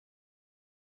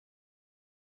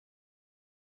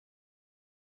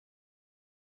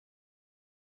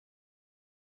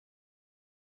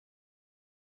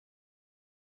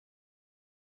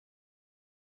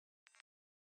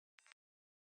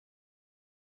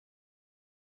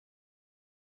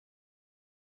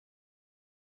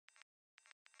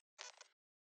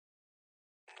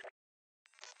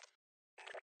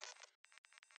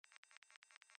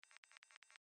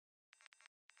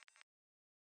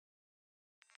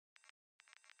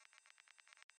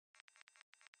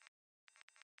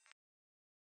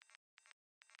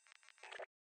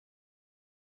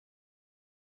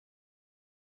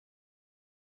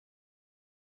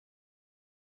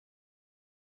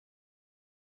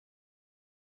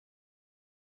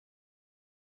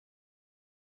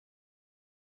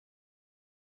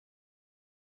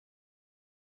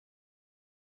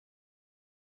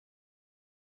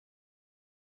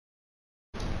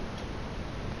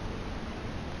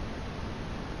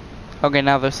Okay,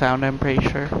 now the sound, I'm pretty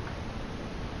sure.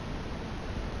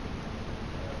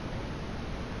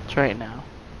 It's right now.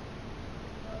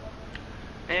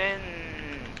 And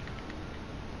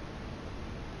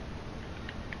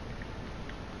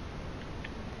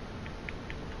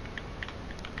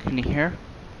Can you hear?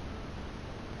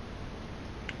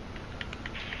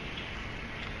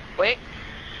 wait.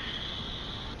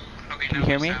 Can you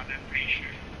hear me?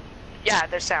 Yeah,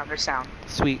 there's sound. There's sound.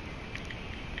 Sweet.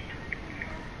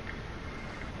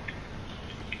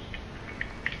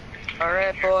 All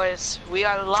right, boys, we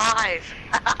are live.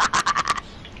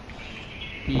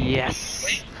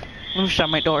 Yes. Let me shut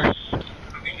my door. Yeah,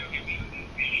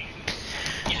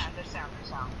 there's sound. There's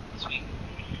sound. Sweet.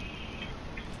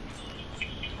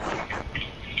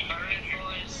 Alright,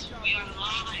 boys, we are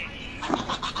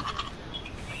live.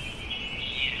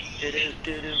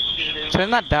 Turn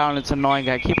that down, it's annoying.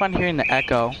 I keep on hearing the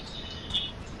echo.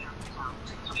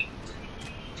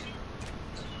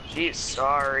 Geez,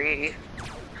 sorry.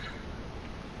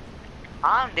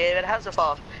 I'm David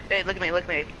Hasselhoff. Hey, look at me, look at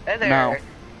me. Hey there. No.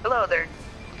 Hello there.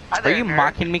 Hi Are there, you nerd.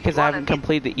 mocking me because I Wanna haven't be-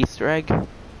 completed the Easter egg?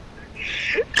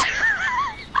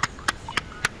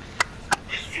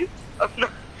 I'm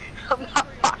not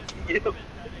mocking you.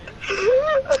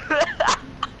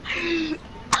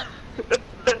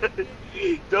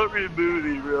 Don't remove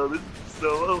me, bro. This is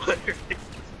so hilarious.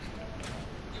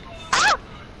 Ah!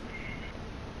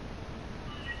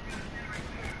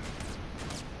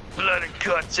 Blood and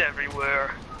guts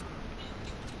everywhere.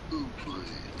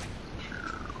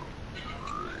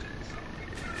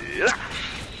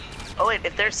 Oh wait,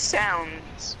 if there's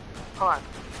sounds, hold on.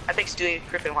 I think Stewie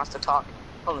Griffin wants to talk.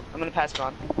 Hold on, I'm gonna pass it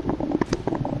on.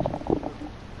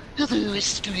 Hello,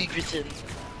 it's Stewie Griffin.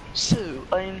 So,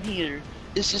 I am here.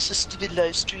 Is this a stupid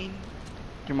live stream?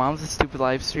 Your mom's a stupid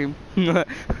live stream.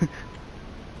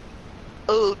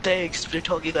 Oh, thanks for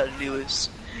talking about Lewis.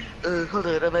 Hold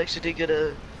on, I'm actually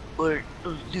gonna...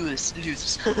 Lewis.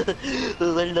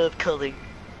 Oh, I love calling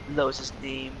Lois's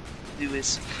name.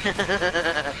 Lewis.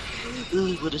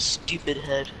 Oh, what a stupid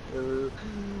head. Oh,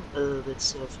 that's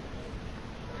so funny.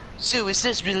 So, is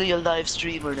this really a live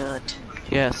stream or not?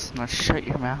 Yes, now shut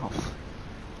your mouth.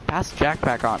 Pass Jack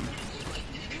back on.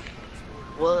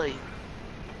 Why?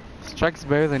 Jack's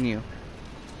better than you.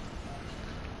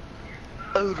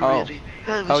 Oh, really?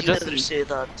 How would you ever say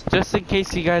that? Just in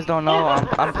case you guys don't know,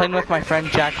 I'm playing with my friend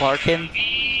Jack Larkin.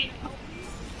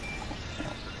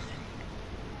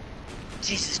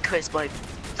 Jesus Christ, my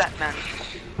fat man.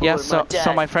 Yeah, Or so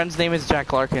dad. my friend's name is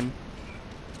Jack Larkin.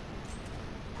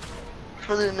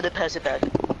 Hold on, I'm gonna pass it back.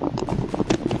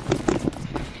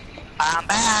 I'm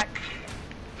back!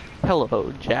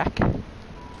 Hello, Jack.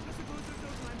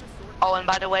 Oh, and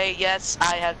by the way, yes,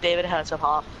 I have David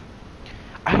Hasselhoff.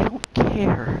 I don't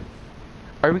care.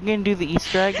 Are we gonna do the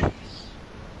Easter egg?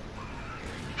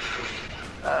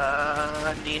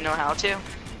 Do you know how to?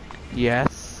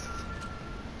 Yes.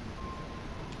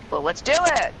 Well, let's do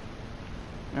it!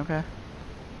 Okay.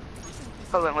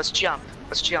 Hold on, let's jump.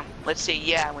 Let's jump. Let's say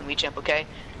yeah when we jump, okay?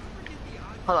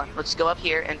 Hold on, let's go up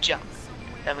here and jump.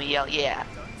 And we yell yeah.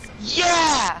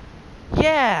 Yeah!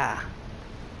 Yeah!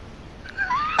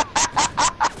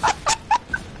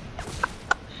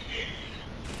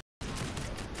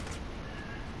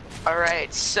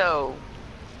 Alright, so...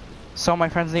 So my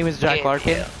friend's name is Jack Yeah.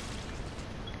 Larkin.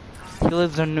 He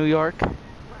lives in New York.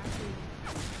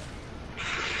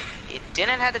 You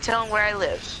didn't have to tell him where I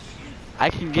live. I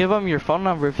can give him your phone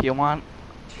number if you want.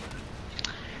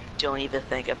 Don't even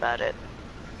think about it.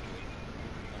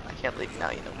 I can't believe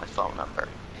now you know my phone number.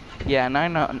 Yeah, and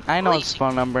I know his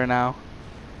phone number now.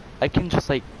 I can just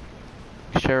like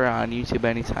share it on YouTube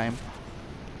anytime.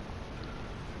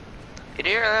 You do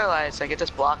realize I could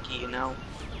just block you, you know?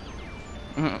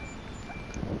 Mhm.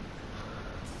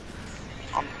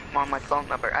 On my phone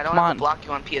number. I don't Come have on. to block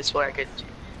you on PS4.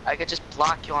 I could just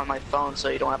block you on my phone so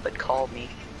you don't have to call me.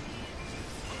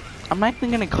 I'm not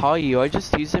even gonna call you. I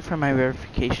just use it for my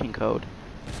verification code.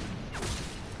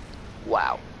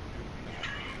 Wow.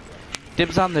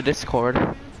 Dibs on the Discord.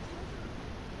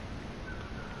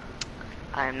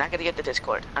 I'm not gonna get the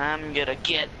Discord. I'm gonna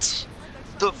get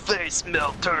the face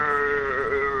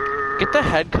melter. Get the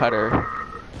head cutter.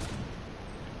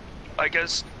 I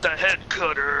guess the head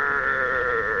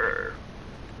cutter.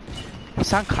 You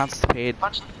sound constipated.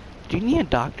 Punch. Do you need a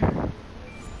doctor?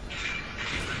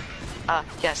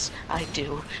 Yes, I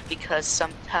do. Because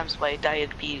sometimes my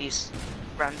diabetes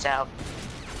runs out.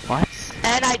 What?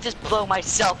 And I just blow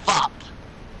myself up.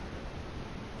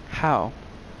 How?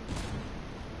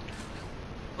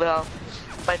 Well,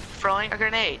 by throwing a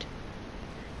grenade.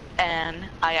 And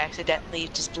I accidentally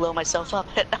just blow myself up.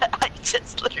 And I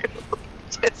just literally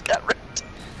It's got ripped.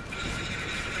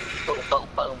 Boom, boom,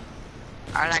 boom.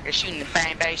 I like a shooting,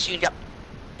 bang, bang, shooting up.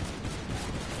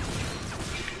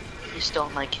 You stole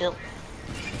my kill.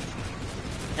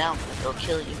 Now I'm gonna go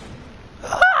kill you.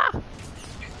 Ah!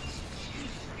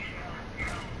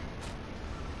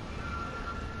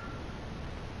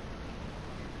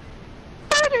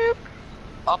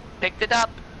 Oh, picked it up.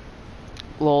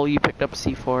 Lol, you picked up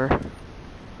C4.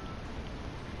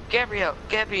 Gabriel.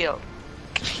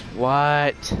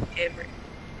 What? Gabriel.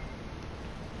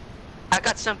 I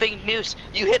got some big news.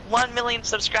 You hit 1 million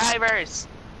subscribers.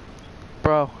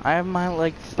 Bro, I have my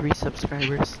like 3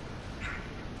 subscribers.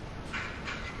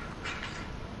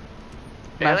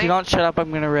 Now, if you don't shut up,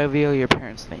 I'm gonna reveal your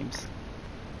parents' names.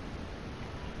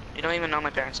 You don't even know my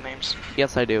parents' names.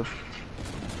 Yes, I do.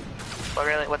 Oh,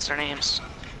 really? What's their names?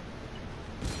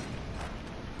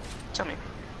 Tell me.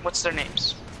 What's their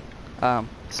names?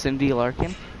 Cindy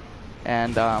Larkin.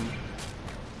 And,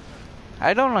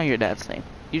 I don't know your dad's name.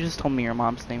 You just told me your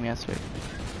mom's name yesterday.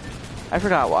 I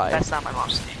forgot why. That's not my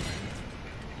mom's name.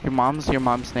 Your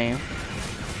mom's name.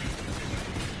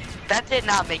 That did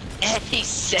not make any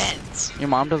sense. Your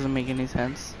mom doesn't make any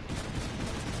sense.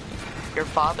 Your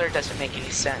father doesn't make any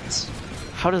sense.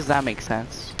 How does that make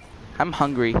sense? I'm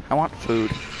hungry. I want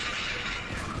food.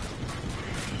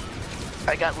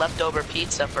 I got leftover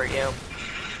pizza for you.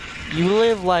 You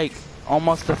live like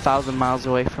almost 1,000 miles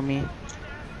away from me.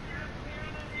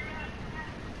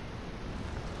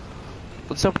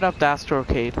 Let's open up the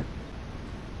Astrocade.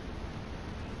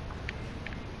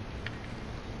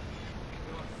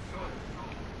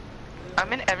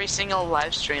 I'm in every single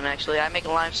live stream, actually. I make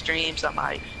live streams on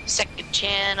my second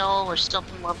channel or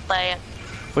something like that.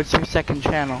 What's your second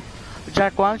channel?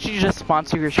 Jack, why don't you just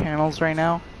sponsor your channels right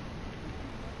now?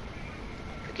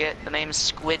 Forget, the name is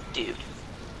Squid Dude.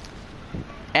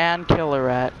 And Killer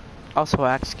Rat. Also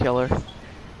Axe Killer.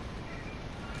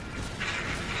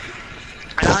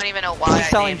 I don't even know why He's I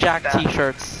selling named Jack it that.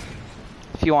 t-shirts.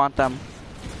 If you want them.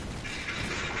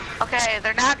 Okay,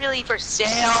 they're not really for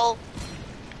sale.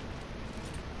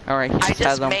 Alright, he I just has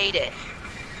just them. made it.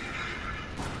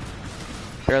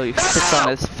 Barely fits on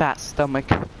his fat stomach.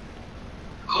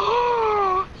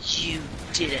 You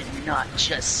did not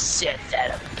just say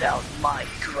that about my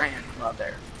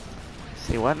grandmother.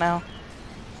 See what now?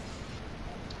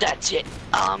 That's it.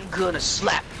 I'm gonna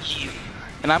slap you.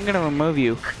 And I'm gonna remove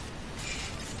you.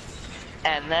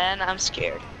 And then I'm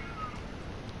scared.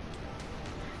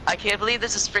 I can't believe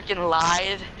this is freaking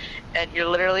live, and you're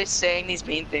literally saying these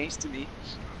mean things to me.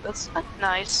 That's not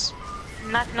nice.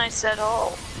 Not nice at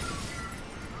all.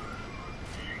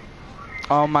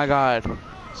 Oh my god.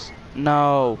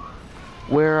 No.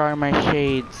 Where are my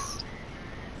shades?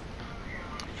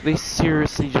 They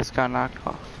seriously just got knocked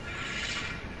off.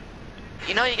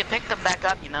 You know you can pick them back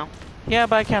up, you know. Yeah,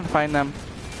 but I can't find them.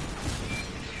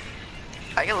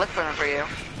 I can look for them for you.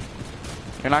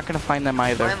 You're not gonna find them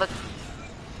either. Let me look.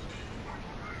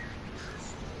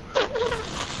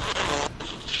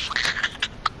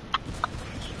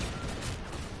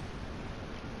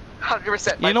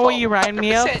 100%. You know what you remind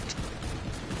me of? 100%.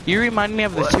 You remind me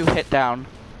of the What? 2 hit down.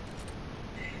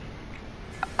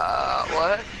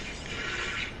 What?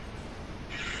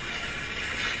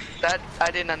 That, I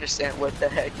didn't understand. What the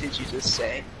heck did you just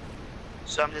say?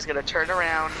 So I'm just gonna turn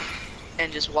around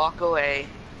and just walk away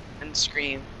and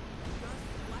scream.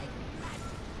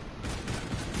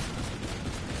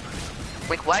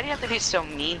 Like, why do you have to be so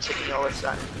mean to me all of a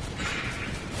sudden?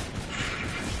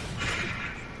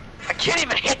 I can't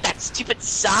even hit that stupid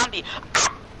zombie!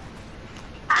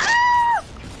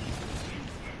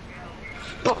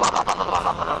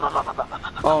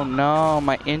 Oh no,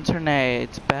 my internet,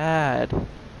 it's bad.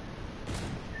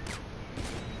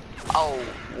 Oh,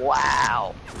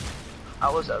 wow.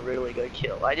 That was a really good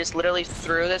kill. I just literally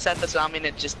threw this at the zombie and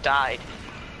it just died.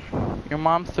 Your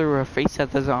mom threw her face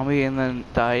at the zombie and then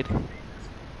died.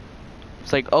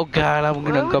 It's like, oh god, I'm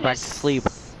gonna go back to sleep.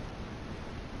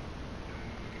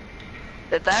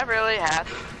 Did that really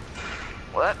happen?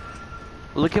 What?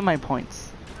 Look at my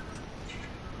points.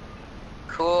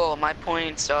 Cool, my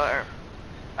points are...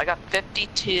 I got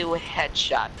 52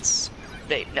 headshots.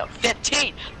 Wait, no,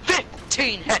 15!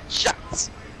 15 headshots!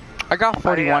 I got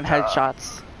 41 I got,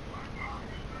 headshots.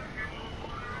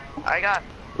 I got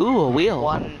Ooh, a wheel.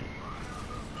 one...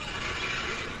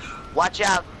 Watch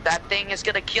out, that thing is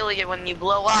gonna kill you when you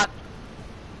blow up.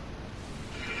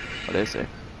 What is it?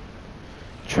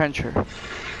 Trencher.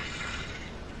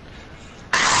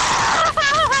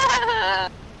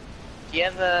 Do you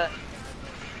have a...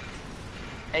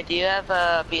 Hey, do you have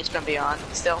a Beast from Beyond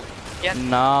still? Yep.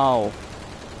 No.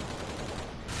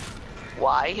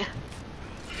 Why?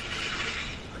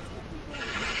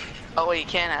 Oh, well, you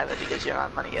can't have it because you don't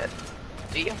have money yet.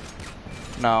 Do you?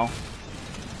 No.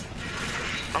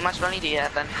 How much money do you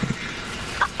have then?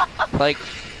 Like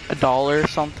 $1 or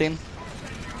something.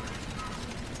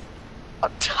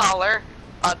 $1?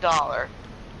 $1.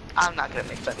 I'm not gonna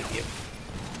make fun of you.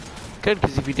 Good,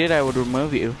 because if you did, I would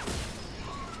remove you.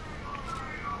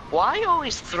 Why you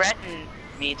always threaten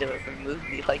me to remove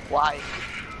me? Like, why?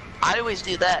 I always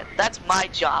do that. That's my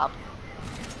job.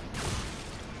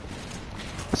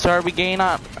 So are we getting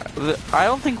up? I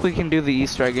don't think we can do the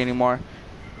Easter egg anymore.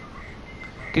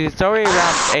 Because it's already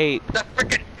around 8. The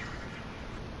frickin'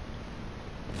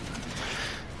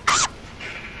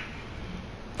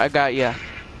 I got ya.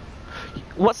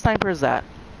 What sniper is that?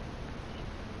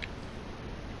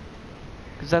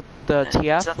 Is that the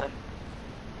TF? Nothing.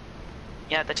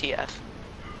 Yeah, the TF.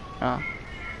 Oh.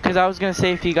 Because I was gonna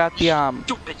say if you got the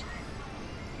Stupid.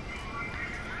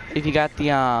 if you got the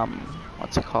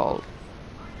what's it called?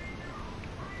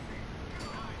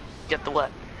 Get the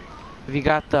what? If you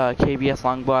got the KBS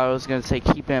longbow, I was gonna say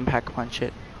keep it and pack punch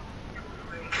it.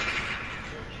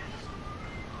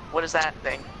 What is that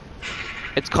thing?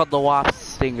 It's called the Wasp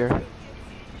Stinger.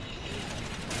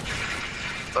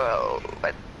 Oh,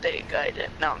 I think I did.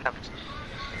 No, no.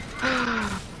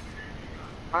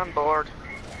 I'm bored.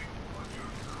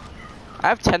 I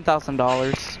have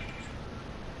 $10,000.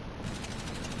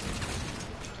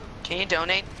 Can you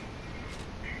donate?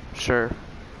 Sure.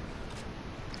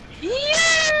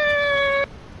 Yeah!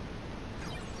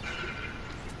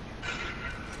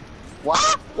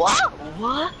 What? What?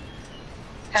 What?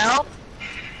 Help?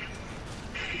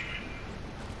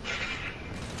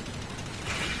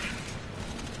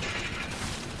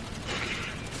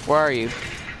 Where are you?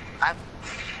 I'm.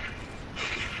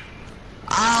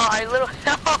 Oh, I little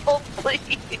help,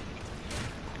 please.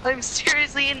 I'm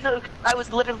seriously in the. I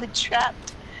was literally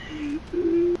trapped.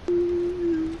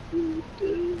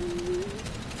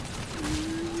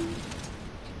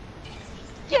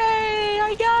 Yay!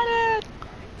 I got it.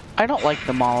 I don't like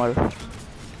the Mauler.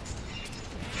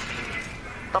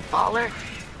 The baller.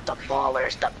 The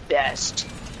baller's the best.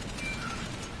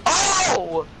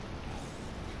 Oh!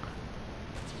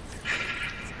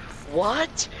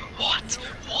 What? What?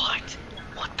 What?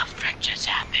 What the frick just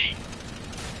happened?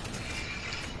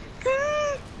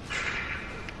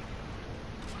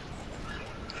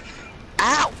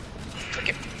 Ow!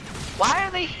 Frickin'. Why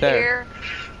are they There. here?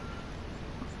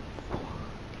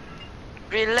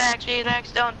 Relax,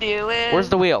 relax, don't do it. Where's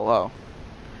the wheel? Oh.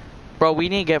 Bro, we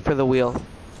need to get for the wheel.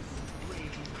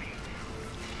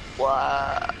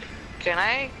 What? Can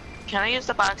I use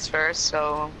the box first,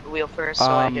 so the wheel first,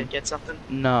 so I can get something?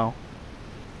 No.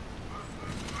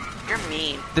 You're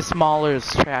mean. This Mauler is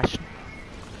trash.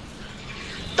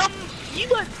 You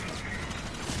got.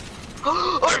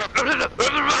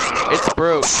 It's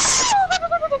broke.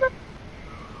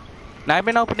 Now I've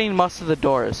been opening most of the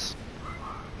doors.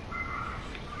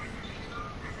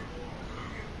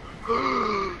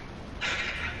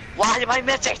 Why am I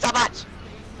missing so much?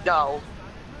 No.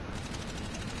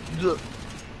 Look.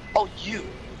 Oh, you.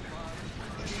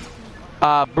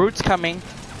 Brute's coming.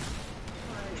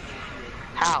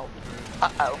 How?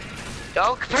 Uh-oh.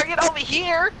 Don't bring it over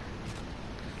here.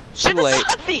 Too late.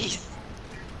 These.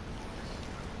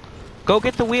 Go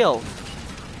get the wheel.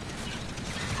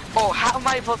 Oh, how am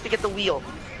I supposed to get the wheel?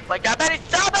 Like, I better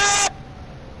stop it!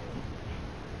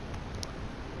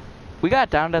 We got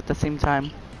downed at the same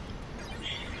time.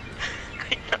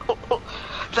 I know.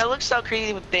 That looks so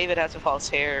crazy with David Hasselhoff's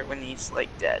hair when he's, like,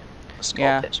 dead. A skull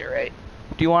Yeah. picture, right?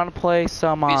 Do you want to play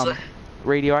some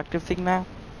radioactive thing now?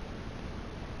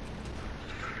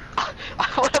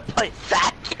 I want to play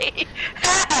that game.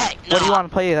 Heck, no. What do you want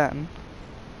to play then?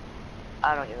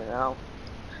 I don't even know.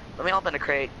 Let me open a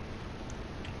crate.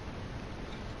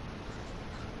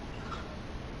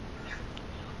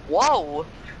 Whoa!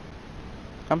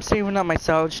 I'm saving up my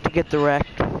salvage to get the wreck.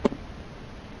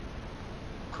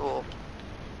 Cool.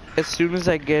 As soon as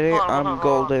I get it, I'm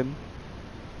golden.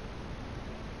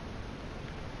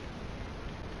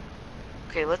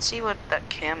 Okay, let's see what that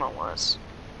camo was.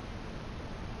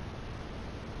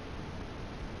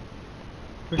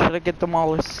 Or should I get the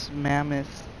Mollusk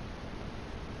Mammoth?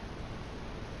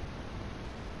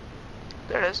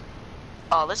 There it is.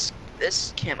 Oh, this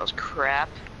camo's crap.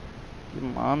 Your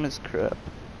mom is crap.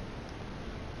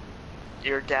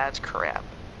 Your dad's crap.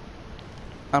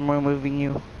 I'm removing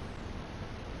you.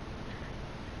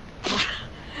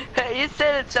 You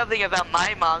said something about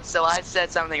my mom, so I said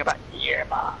something about your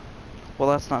mom. Well,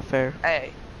 that's not fair.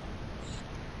 Hey.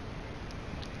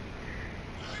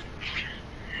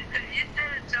 You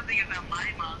said something about my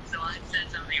mom, so I said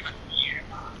something about your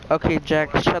mom. Okay,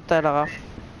 Jack, shut that off.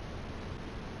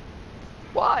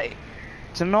 Why?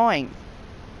 It's annoying.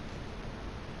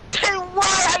 Then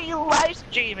why are you live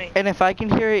streaming? And if I can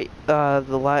hear it,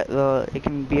 it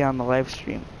can be on the live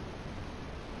stream.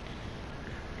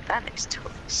 That makes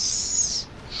total sense.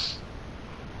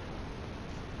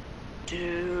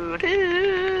 Do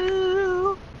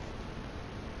do.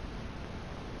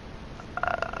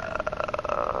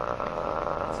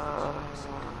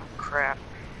 Crap.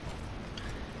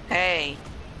 Hey,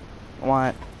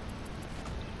 What?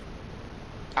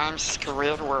 I'm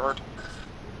Squidward.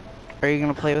 Are you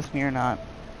gonna play with me or not?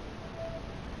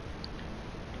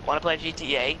 Wanna play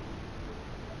GTA?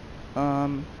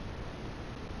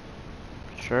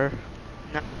 Sure.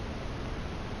 No.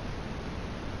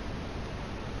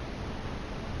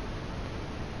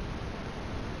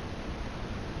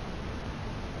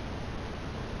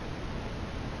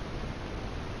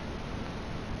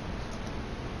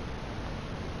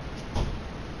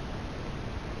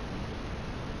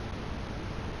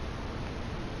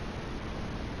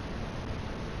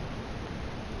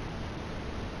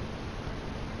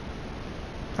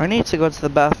 I need to go to the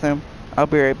bathroom. I'll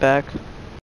be right back.